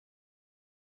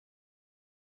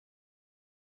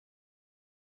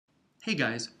Hey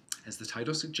guys, as the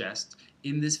title suggests,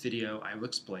 in this video I will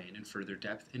explain in further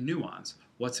depth and nuance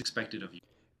what's expected of you.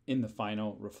 In the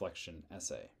final reflection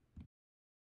essay.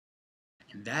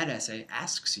 And that essay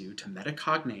asks you to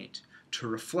metacognate, to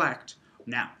reflect.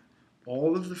 Now,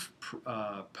 all of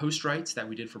the post-writes that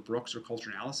we did for Brooks or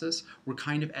culture analysis were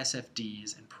kind of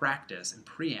SFDs and practice and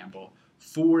preamble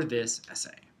for this essay.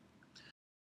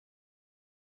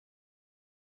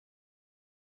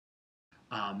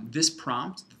 This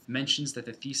prompt mentions that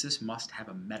the thesis must have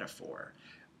a metaphor.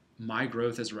 My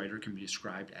growth as a writer can be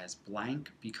described as blank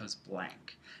because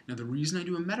blank. Now, the reason I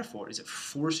do a metaphor is it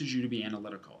forces you to be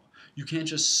analytical. You can't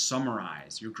just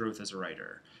summarize your growth as a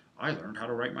writer. I learned how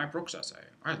to write my Brooks essay.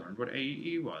 I learned what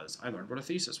AEE was. I learned what a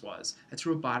thesis was. That's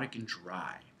robotic and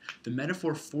dry. The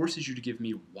metaphor forces you to give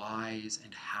me whys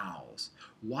and hows.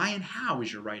 Why and how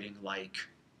is your writing like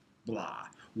blah?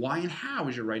 Why and how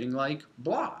is your writing like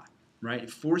blah? Right?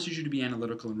 It forces you to be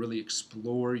analytical and really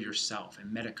explore yourself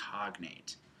and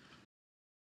metacognate.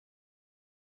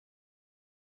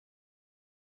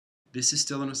 This is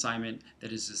still an assignment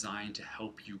that is designed to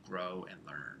help you grow and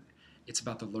learn. It's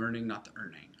about the learning, not the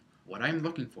earning. What I'm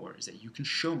looking for is that you can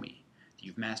show me that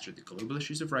you've mastered the global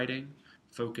issues of writing,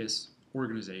 focus,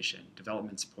 organization,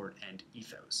 development support, and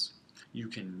ethos. You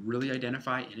can really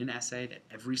identify in an essay that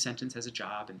every sentence has a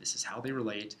job and this is how they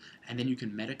relate, and then you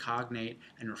can metacognate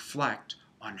and reflect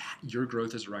on your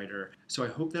growth as a writer. So I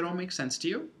hope that all makes sense to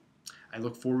you. I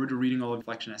look forward to reading all of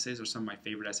reflection essays. They're some of my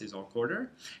favorite essays all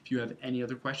quarter. If you have any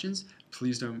other questions,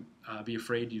 please don't be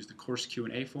afraid to use the course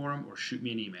Q&A forum or shoot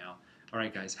me an email. All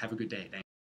right, guys, have a good day. Thanks.